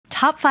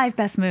top 5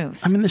 best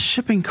moves. I mean, the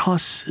shipping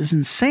cost is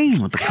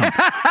insane with the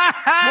company.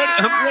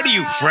 What are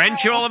you,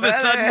 French all of a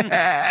sudden?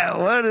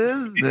 What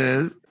is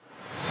this?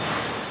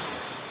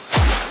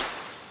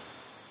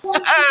 All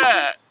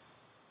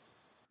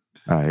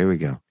right, here we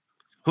go.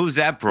 Who's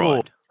that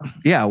broad?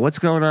 Yeah, what's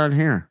going on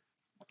here?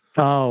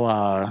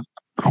 Oh,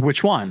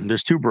 which one?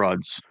 There's 2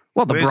 broads.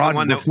 Well, the Where's broad the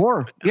one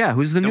before. Yeah,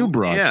 who's the new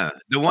broad? Yeah,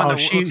 the one that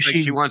she- looks like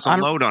she- she wants a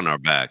load on her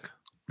back.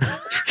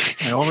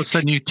 And all of a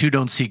sudden, you two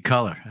don't see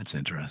color. That's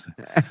interesting.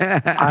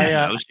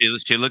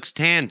 She looks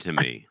tan to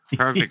me.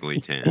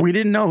 Perfectly tan. We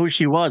didn't know who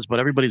she was, but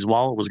everybody's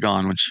wallet was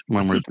gone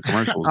when we're at the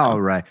commercials. Oh,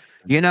 right.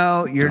 You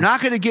know, you're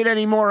not going to get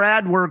any more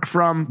ad work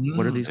from,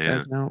 what are these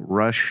guys now?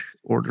 Rush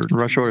Order.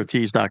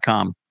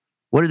 RushOrderTees.com.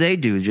 What do they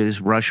do?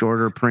 Just rush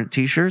order print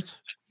T-shirts?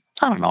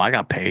 I don't know. I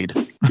got paid.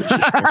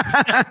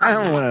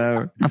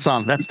 Whatever.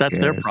 That's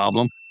their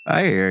problem.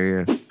 I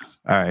hear you.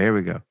 All right, here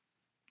we go.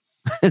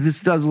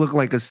 This does look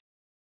like is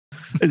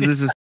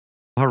this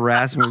a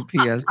harassment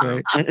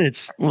PSA?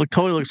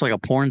 Totally looks like a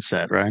porn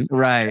set, right?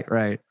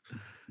 Right.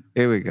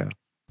 Here we go.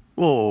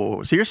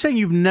 Whoa. So you're saying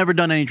you've never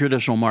done any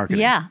traditional marketing?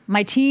 Yeah,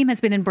 my team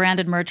has been in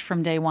branded merch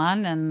from day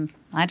one, and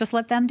I just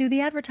let them do the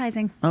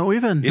advertising. Oh,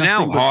 we've been. You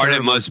know how hard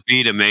it must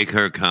be to make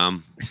her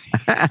come?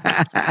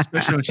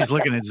 Especially when she's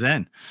looking at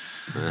Zen.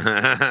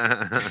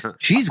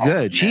 She's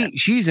good.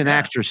 She's an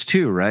actress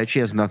too, right? She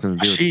has nothing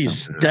to do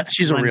with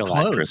She's a real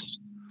actress.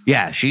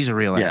 Yeah, she's a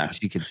real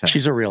actress. You can tell.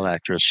 She's a real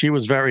actress. She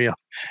was very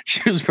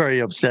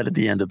upset at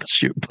the end of the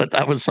shoot, but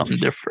that was something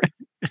different.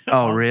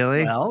 Oh,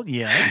 really? Well,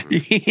 yeah.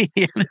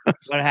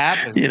 What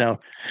happened?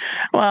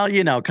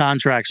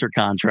 Contracts are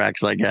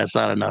contracts, I guess.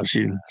 I don't know.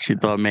 She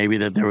thought maybe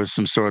that there was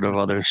some sort of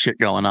other shit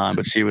going on,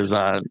 but she was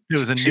It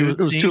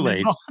was too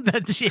late.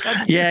 That she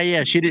had.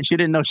 Yeah. She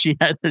didn't know she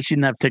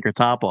didn't have to take her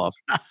top off.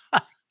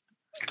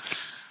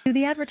 Do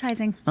the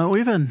advertising. Oh,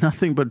 we've had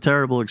nothing but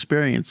terrible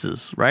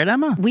experiences, right,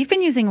 Emma? We've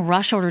been using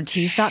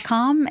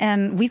RushOrderTees.com,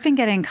 and we've been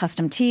getting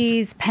custom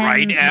tees,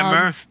 pens, Right, Emma?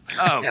 mugs.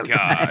 Oh,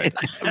 God.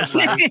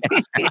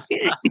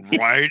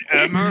 Right,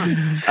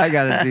 Emma? I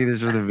got to see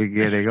this from the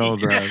beginning.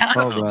 Hold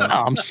on.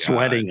 Oh, I'm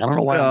sweating. I don't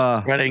know why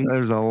I'm sweating.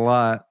 There's a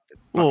lot.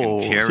 Whoa.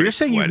 So you're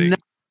saying you've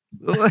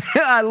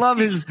I love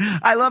his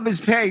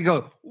pay. He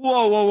goes,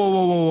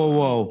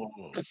 whoa.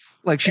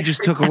 Like she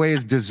just took away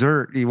his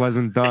dessert. He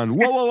wasn't done.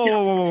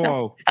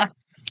 Whoa. All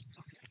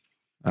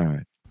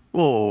right.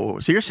 Whoa.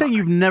 So you're saying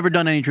you've never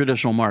done any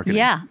traditional marketing?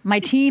 Yeah, my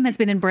team has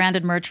been in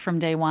branded merch from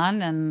day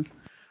one, and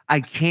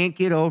I can't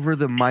get over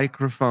the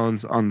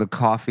microphones on the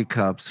coffee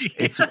cups.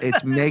 It's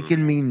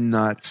making me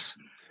nuts.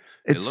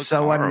 It's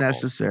so horrible.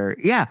 unnecessary.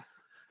 Yeah.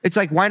 It's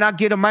like, why not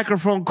get a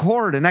microphone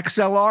cord, an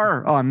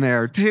XLR on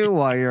there too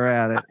while you're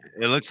at it?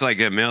 It looks like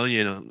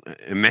Emmanuel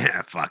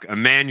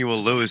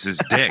Lewis's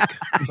dick.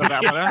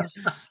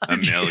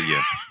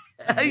 Amelia.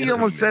 You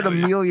almost said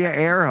Amelia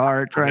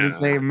Earhart trying to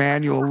say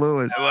Emmanuel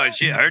Lewis. Well,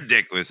 her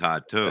dick was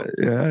hot too.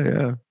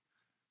 Yeah.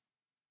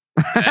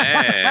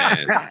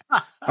 Hey.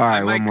 All right,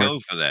 I might one more. go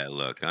for that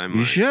look.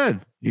 You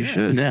should. You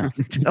should. Yeah.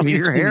 Tell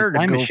your hair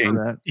to go for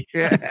that.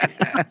 Yeah.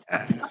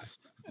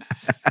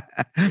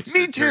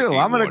 Me too.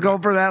 I'm going to go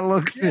for that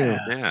look too.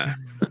 Yeah.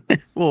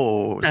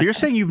 Whoa. So you're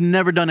saying you've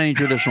never done any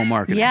traditional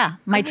marketing? yeah,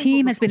 my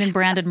team has been in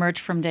branded merch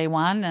from day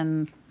one,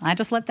 and I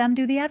just let them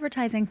do the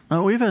advertising.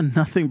 Oh, we've had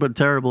nothing but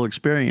terrible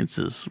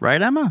experiences,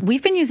 right, Emma?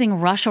 We've been using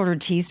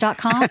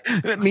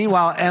RushOrderTees.com.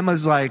 Meanwhile,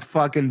 Emma's like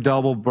fucking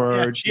double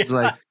bird. She's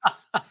like,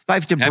 if I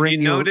have to Have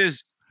bring you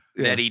noticed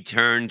that he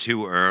turned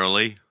too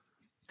early?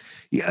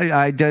 Yeah,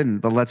 I didn't,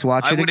 but let's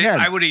watch it again.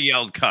 I would have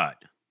yelled cut.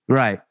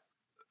 Right.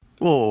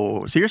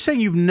 Whoa. So you're saying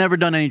you've never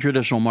done any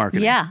traditional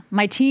marketing? yeah,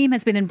 my team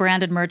has been in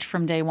branded merch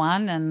from day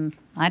one, and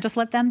I just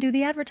let them do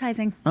the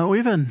advertising. Oh,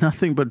 we've had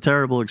nothing but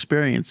terrible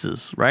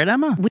experiences, right,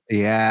 Emma?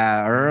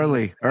 Yeah,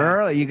 early.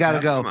 You got to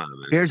go. Come on,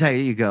 man. Here's how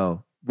you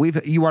go.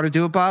 You want to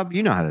do it, Bob?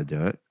 You know how to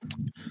do it.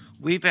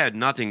 We've had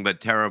nothing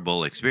but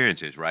terrible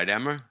experiences, right,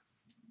 Emma?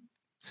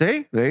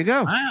 See? There you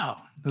go.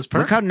 Wow. That's Look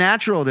perfect. how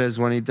natural it is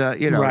when he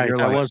does, right. you're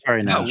That like, was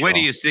very natural. Where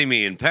do you see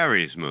me in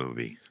Perry's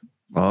movie?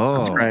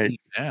 oh. Right.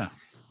 Yeah.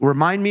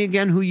 Remind me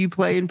again who you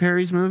play in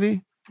Perry's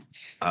movie?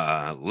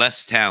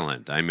 Less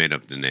talent. I made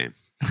up the name.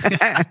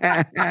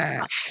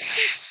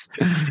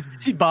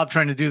 See Bob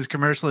trying to do this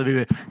commercial.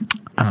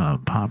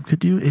 Bob,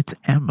 could you? It's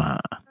Emma.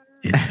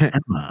 It's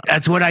Emma.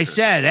 That's what I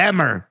said,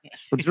 Emmer.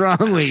 What's wrong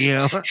with you?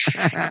 Look,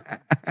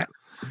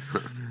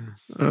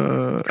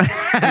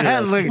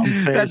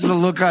 that's the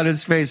look on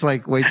his face.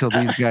 Like, wait till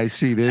these guys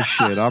see this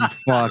shit. I'm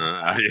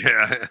fucked.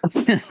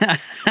 Yeah.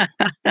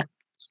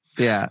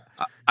 Yeah.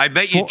 I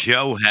bet you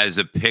Joe has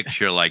a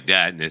picture like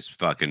that in his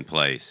fucking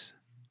place.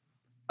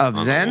 Of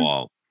On Zen? the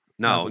wall.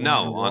 No,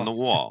 on the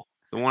wall.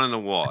 The one on the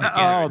wall.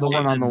 Oh, the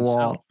one on the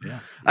wall. Yeah.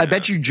 I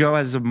bet you Joe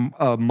has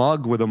a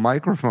mug with a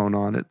microphone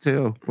on it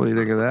too. What do you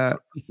think of that?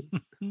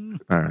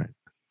 All right.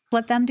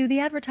 let them do the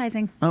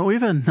advertising. Oh,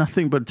 we've had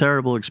nothing but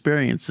terrible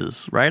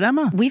experiences, right,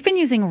 Emma? We've been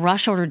using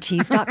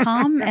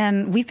rushordertees.com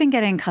and we've been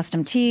getting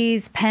custom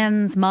tees,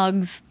 pens,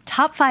 mugs,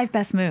 top 5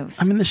 best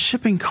moves. I mean, the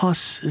shipping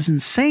cost is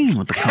insane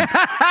with the company.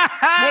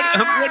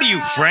 What are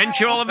you,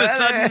 French all of a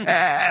sudden?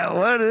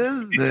 What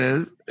is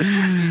this?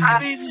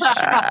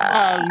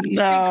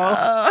 No.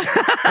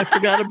 I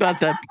forgot about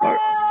that part.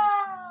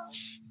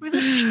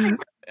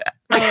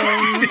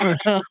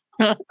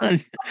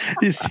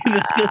 You see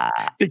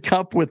the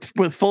cup with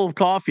full of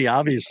coffee,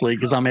 obviously,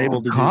 because I'm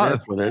able to do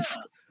this with it.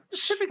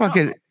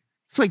 Fucking,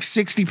 it's like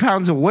 60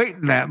 pounds of weight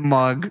in that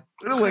mug.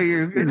 The way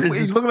you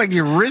look like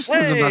your wrist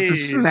was about to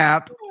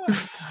snap.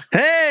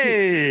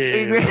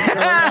 Hey!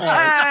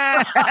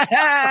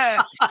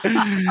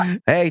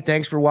 Hey,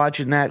 thanks for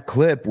watching that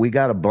clip. We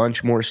got a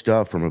bunch more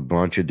stuff from a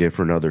bunch of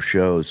different other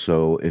shows.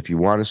 So if you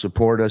want to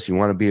support us, you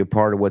want to be a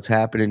part of what's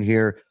happening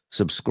here,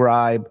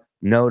 subscribe,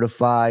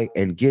 notify,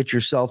 and get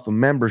yourself a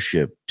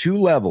membership. 2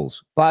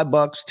 levels, $5,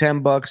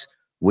 $10.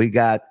 We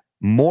got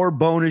more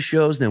bonus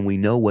shows than we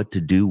know what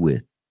to do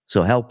with.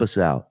 So help us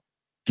out.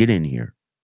 Get in here.